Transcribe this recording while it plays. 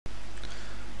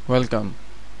Welcome.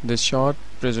 This short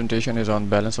presentation is on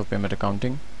balance of payment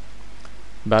accounting.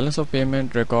 Balance of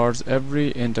payment records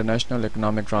every international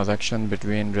economic transaction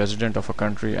between resident of a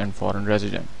country and foreign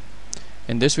resident.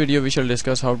 In this video we shall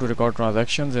discuss how to record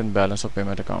transactions in balance of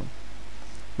payment account.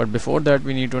 But before that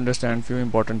we need to understand few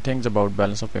important things about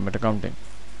balance of payment accounting.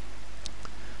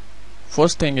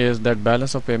 First thing is that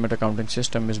balance of payment accounting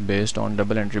system is based on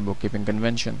double entry bookkeeping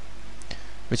convention,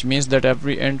 which means that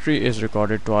every entry is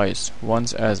recorded twice,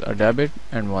 once as a debit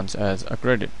and once as a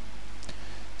credit.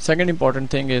 Second important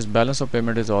thing is balance of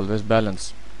payment is always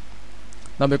balance.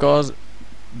 Now because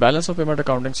balance of payment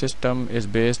accounting system is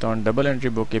based on double entry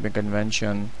bookkeeping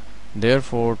convention,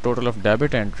 therefore total of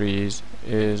debit entries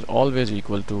is always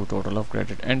equal to total of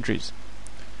credit entries.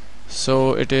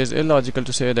 So it is illogical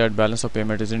to say that balance of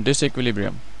payment is in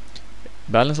disequilibrium.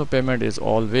 Balance of payment is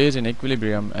always in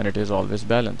equilibrium and it is always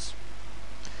balanced.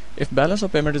 If balance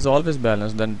of payment is always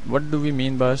balanced, then what do we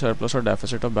mean by surplus or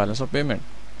deficit of balance of payment?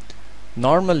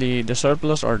 Normally, the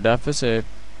surplus or deficit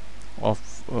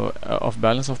of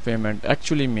balance of payment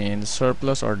actually means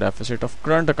surplus or deficit of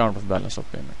current account of balance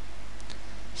of payment.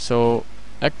 So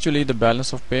actually the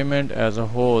balance of payment as a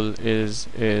whole is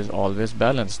always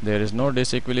balanced. There is no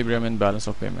disequilibrium in balance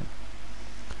of payment.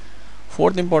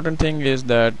 Fourth important thing is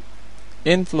that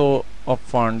inflow of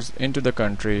funds into the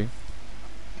country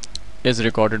is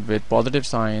recorded with positive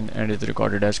sign and is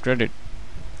recorded as credit.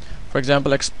 For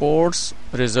example, exports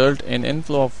result in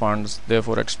inflow of funds,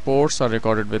 therefore exports are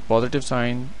recorded with positive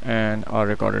sign and are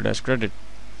recorded as credit,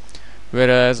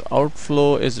 whereas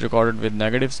outflow is recorded with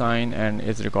negative sign and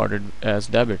is recorded as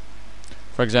debit.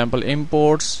 For example,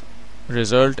 imports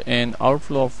result in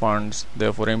outflow of funds,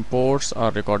 therefore imports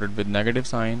are recorded with negative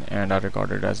sign and are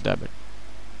recorded as debit.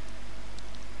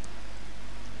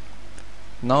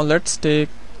 Now let's take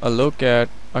a look at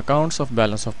accounts of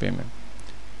balance of payment.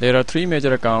 There are three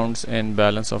major accounts in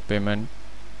balance of payment.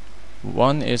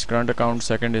 One is current account,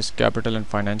 second is capital and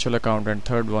financial account, and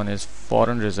third one is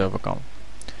foreign reserve account.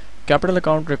 Capital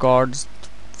account records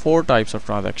four types of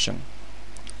transaction.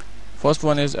 First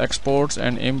one is exports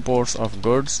and imports of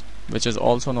goods, which is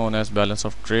also known as balance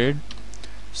of trade.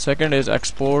 Second is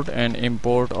export and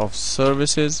import of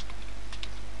services,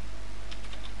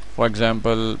 for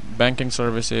example banking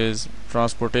services,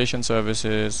 transportation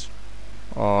services,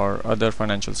 or other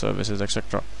financial services,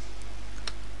 etc.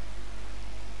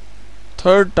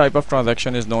 Third type of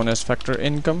transaction is known as factor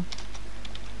income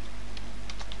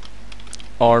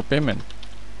or payment.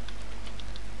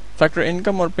 Factor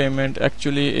income or payment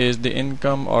actually is the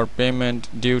income or payment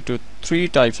due to three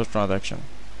types of transaction.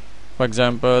 For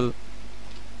example,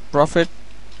 profit,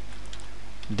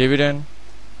 dividend,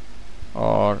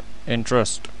 or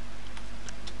interest.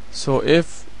 So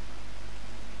if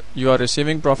you are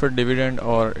receiving profit, dividend,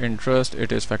 or interest,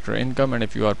 it is factor income, and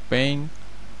if you are paying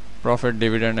profit,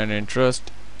 dividend, and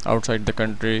interest outside the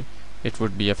country, it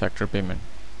would be a factor payment.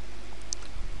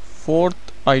 Fourth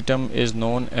item is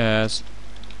known as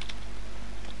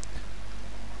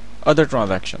other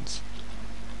transactions.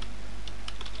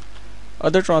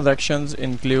 Other transactions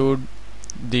include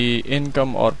the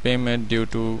income or payment due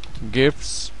to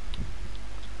gifts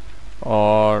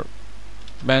or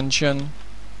pension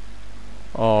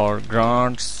or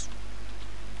grants,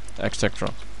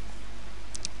 etc.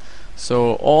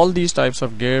 So all these types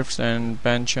of gifts and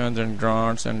pensions and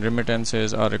grants and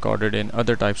remittances are recorded in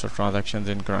other types of transactions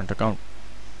in current account.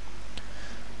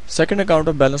 Second account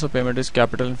of balance of payment is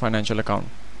capital and financial account.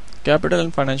 Capital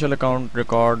and financial account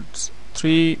records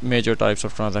three major types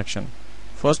of transaction.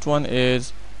 First one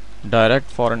is direct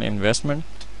foreign investment.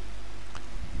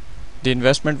 The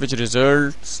investment which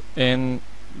results in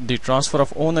the transfer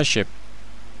of ownership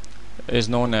is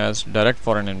known as direct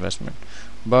foreign investment.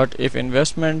 But if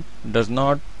investment does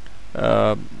not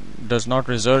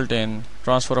result in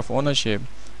transfer of ownership,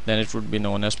 then it would be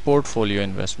known as portfolio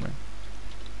investment.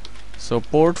 So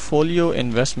portfolio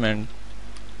investment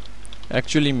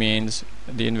actually means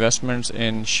the investments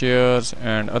in shares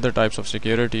and other types of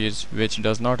securities which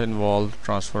does not involve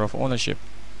transfer of ownership.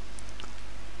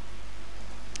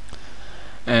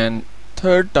 And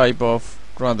third type of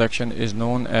transaction is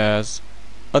known as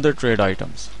other trade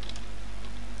items.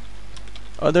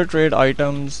 Other trade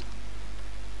items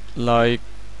like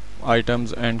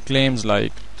items and claims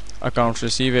like accounts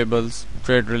receivables,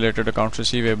 trade related accounts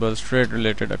receivables, trade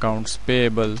related accounts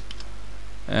payable,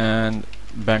 and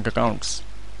bank accounts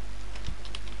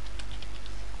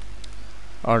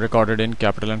are recorded in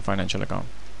capital and financial account.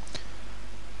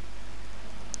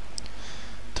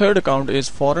 Third account is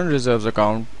foreign reserves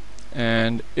account,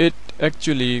 and it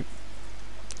actually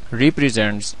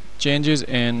represents changes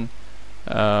in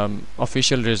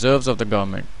official reserves of the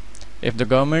government. If the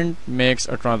government makes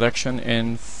a transaction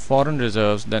in foreign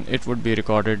reserves, then it would be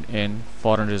recorded in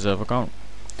foreign reserve account.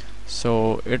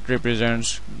 So it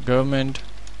represents government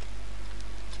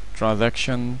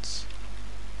transactions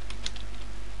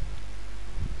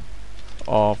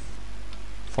of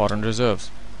foreign reserves,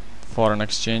 foreign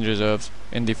exchange reserves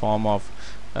in the form of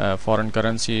foreign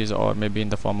currencies, or maybe in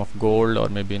the form of gold, or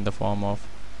maybe in the form of.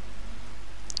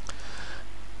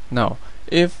 Now,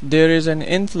 if there is an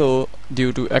inflow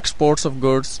due to exports of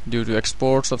goods, due to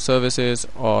exports of services,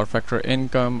 or factor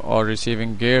income, or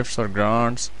receiving gifts or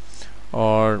grants,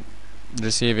 or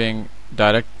receiving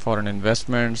direct foreign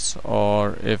investments,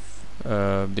 or if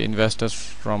the investors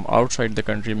from outside the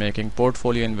country making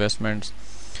portfolio investments,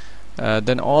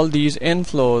 then all these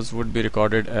inflows would be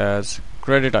recorded as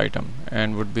credit item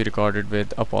and would be recorded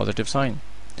with a positive sign.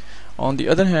 On the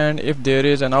other hand, if there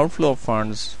is an outflow of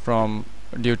funds from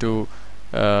due to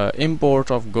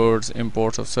import of goods,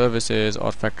 imports of services,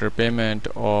 or factor payment,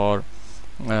 or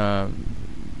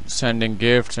sending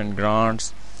gifts and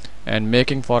grants, and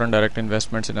making foreign direct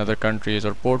investments in other countries,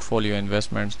 or portfolio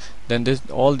investments, then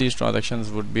all these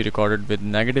transactions would be recorded with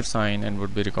negative sign and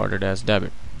would be recorded as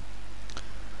debit.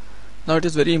 Now it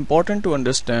is very important to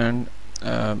understand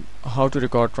how to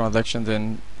record transactions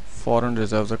in foreign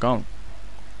reserves account.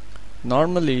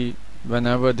 Normally,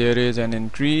 whenever there is an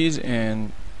increase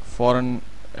in foreign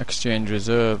exchange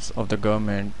reserves of the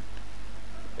government,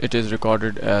 it is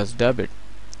recorded as debit,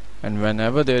 and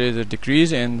whenever there is a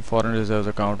decrease in foreign reserves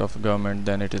account of the government,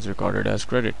 then it is recorded as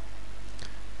credit.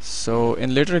 So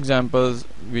in later examples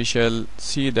we shall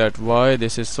see that why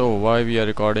this is so, why we are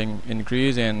recording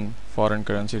increase in foreign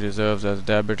currency reserves as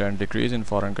debit and decrease in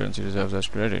foreign currency reserves as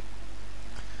credit.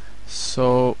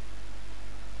 So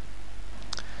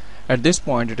at this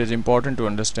point it is important to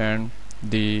understand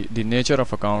the nature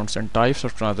of accounts and types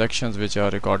of transactions which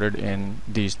are recorded in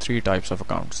these three types of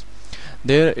accounts.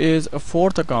 There is a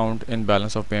fourth account in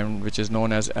balance of payment which is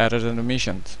known as errors and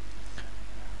omissions.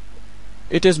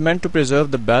 It is meant to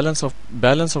preserve the balance of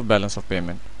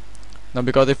payment. Now,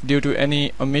 because if due to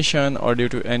any omission or due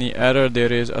to any error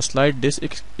there is a slight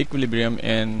disequilibrium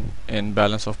in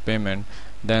balance of payment,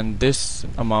 then this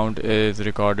amount is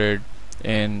recorded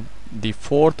in the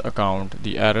fourth account,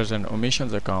 the errors and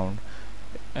omissions account,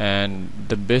 and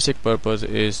the basic purpose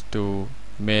is to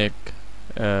make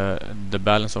the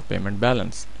balance of payment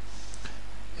balance.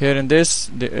 Here in this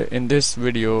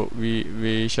video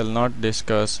we shall not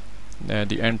discuss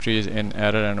the entries in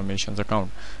error and omissions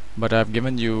account, but I have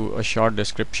given you a short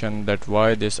description that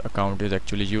why this account is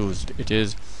actually used. It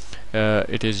is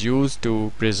used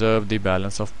to preserve the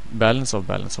balance of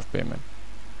payment.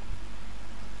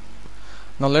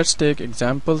 Now let's take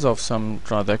examples of some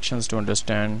transactions to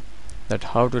understand that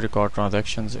how to record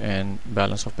transactions in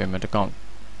balance of payment account.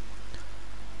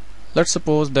 Let's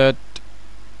suppose that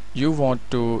you want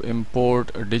to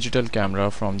import a digital camera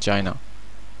from China.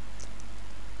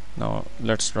 Now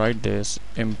let's write this: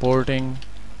 importing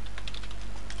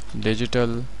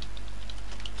digital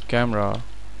camera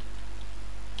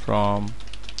from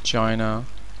China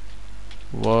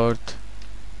worth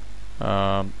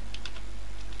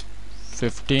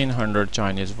 1500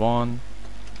 Chinese won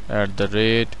at the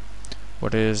rate,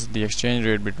 what is the exchange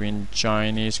rate between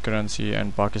Chinese currency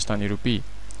and Pakistani rupee?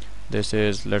 This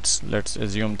is, let's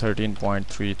assume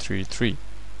 13.333.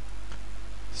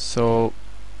 So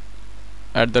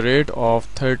at the rate of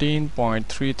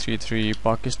 13.333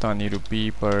 Pakistani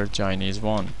rupee per Chinese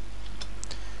won,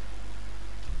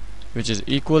 which is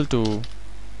equal to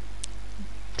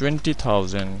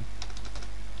 20,000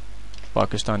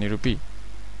 Pakistani rupee.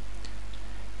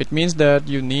 It means that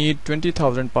you need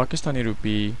 20,000 Pakistani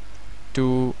rupee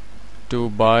to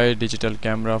buy digital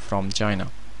camera from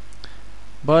China.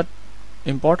 But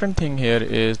important thing here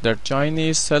is that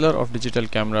Chinese seller of digital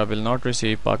camera will not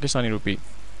receive Pakistani rupee.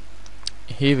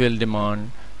 He will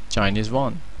demand Chinese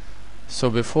won. So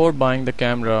before buying the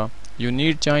camera you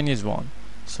need Chinese won.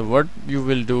 So what you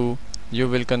will do, you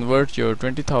will convert your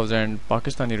 20,000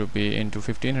 Pakistani rupee into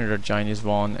 1500 Chinese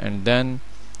won, and then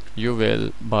you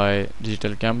will buy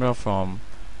digital camera from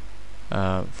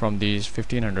these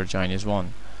 1500 Chinese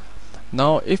won.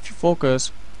 Now if you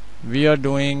focus, we are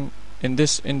doing in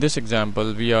this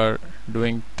example we are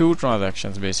doing two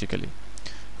transactions basically.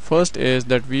 First is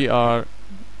that we are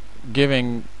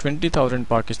giving 20,000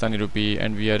 Pakistani rupee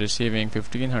and we are receiving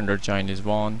 1500 Chinese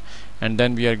won, and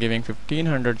then we are giving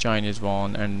 1500 Chinese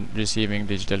won and receiving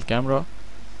digital camera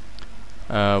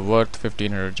worth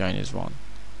 1500 Chinese won.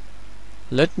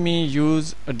 Let me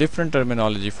use a different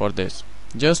terminology for this,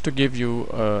 just to give you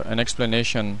an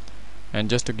explanation and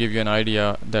just to give you an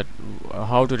idea that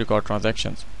how to record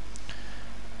transactions.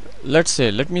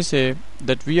 let me say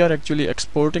that we are actually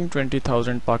exporting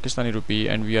 20,000 Pakistani rupee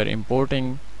and we are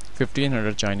importing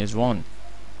 1500 Chinese won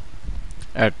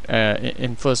at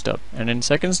in first step, and in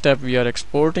second step we are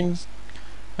exporting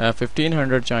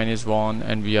 1500 Chinese won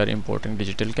and we are importing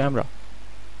digital camera.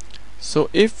 So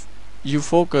if you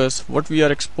focus what we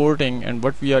are exporting and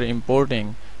what we are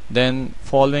importing, then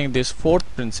following this fourth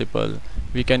principle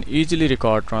we can easily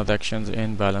record transactions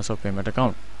in balance of payment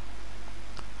account.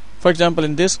 For example,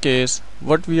 in this case,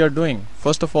 what we are doing,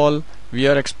 first of all, we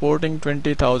are exporting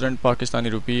 20,000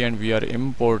 Pakistani rupee and we are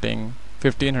importing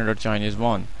 1500 Chinese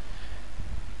won.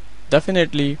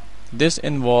 Definitely, this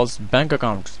involves bank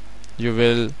accounts. You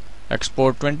will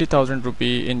export 20,000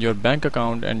 rupee in your bank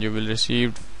account and you will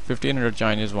receive 1500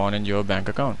 Chinese won in your bank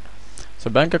account. So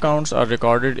bank accounts are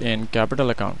recorded in capital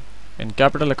account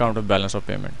of balance of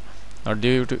payment. Now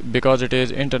because it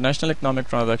is international economic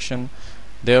transaction,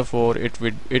 therefore it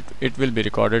will be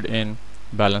recorded in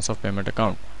balance of payment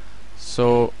account.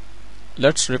 So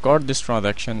let's record this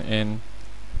transaction in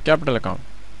capital account.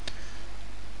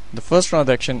 The first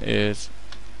transaction is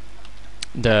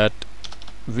that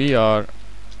we are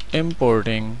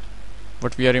importing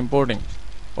what we are importing.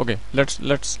 Okay, let's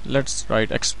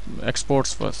write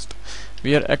exports first.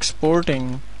 We are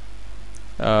exporting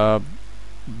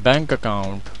bank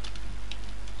account,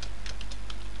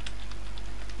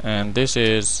 and this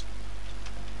is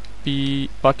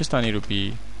Pakistani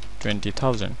rupee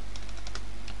 20,000.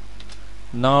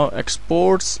 Now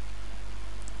exports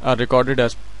are recorded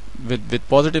as with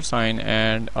positive sign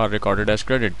and are recorded as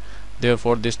credit.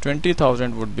 Therefore this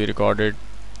 20,000 would be recorded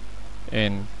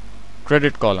in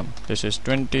credit column. This is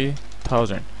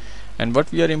 20,000. And what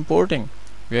we are importing?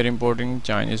 We are importing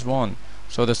Chinese won.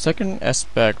 So the second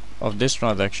aspect of this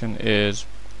transaction is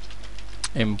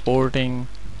importing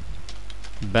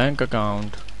bank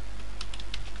account,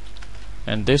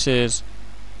 and this is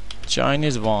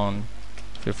Chinese won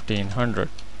 1500.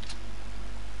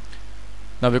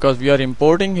 Now because we are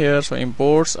importing here, so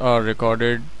imports are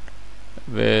recorded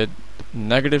with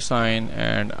negative sign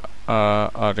and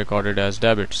are recorded as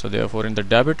debit. So therefore in the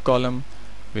debit column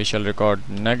we shall record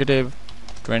negative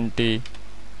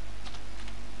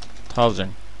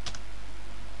 20,000.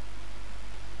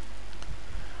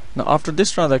 Now after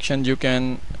this transaction you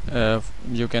can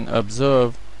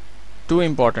observe two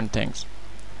important things.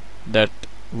 That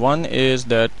one is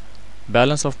that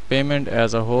balance of payment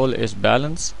as a whole is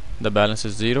balance. The balance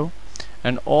is 0,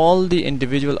 and all the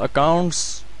individual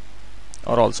accounts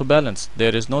are also balanced.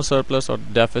 There is no surplus or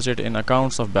deficit in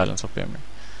accounts of balance of payment.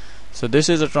 So this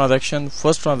is a transaction.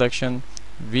 First transaction,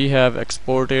 we have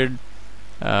exported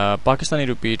Pakistani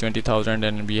rupee 20,000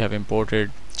 and we have imported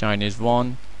Chinese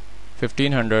won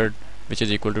 1500, which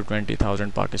is equal to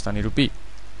 20,000 Pakistani rupee.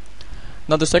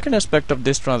 Now the second aspect of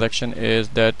this transaction is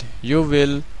that you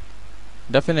will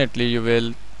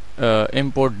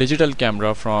import digital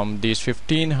camera from these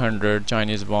 1500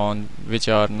 Chinese won which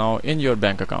are now in your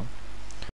bank account.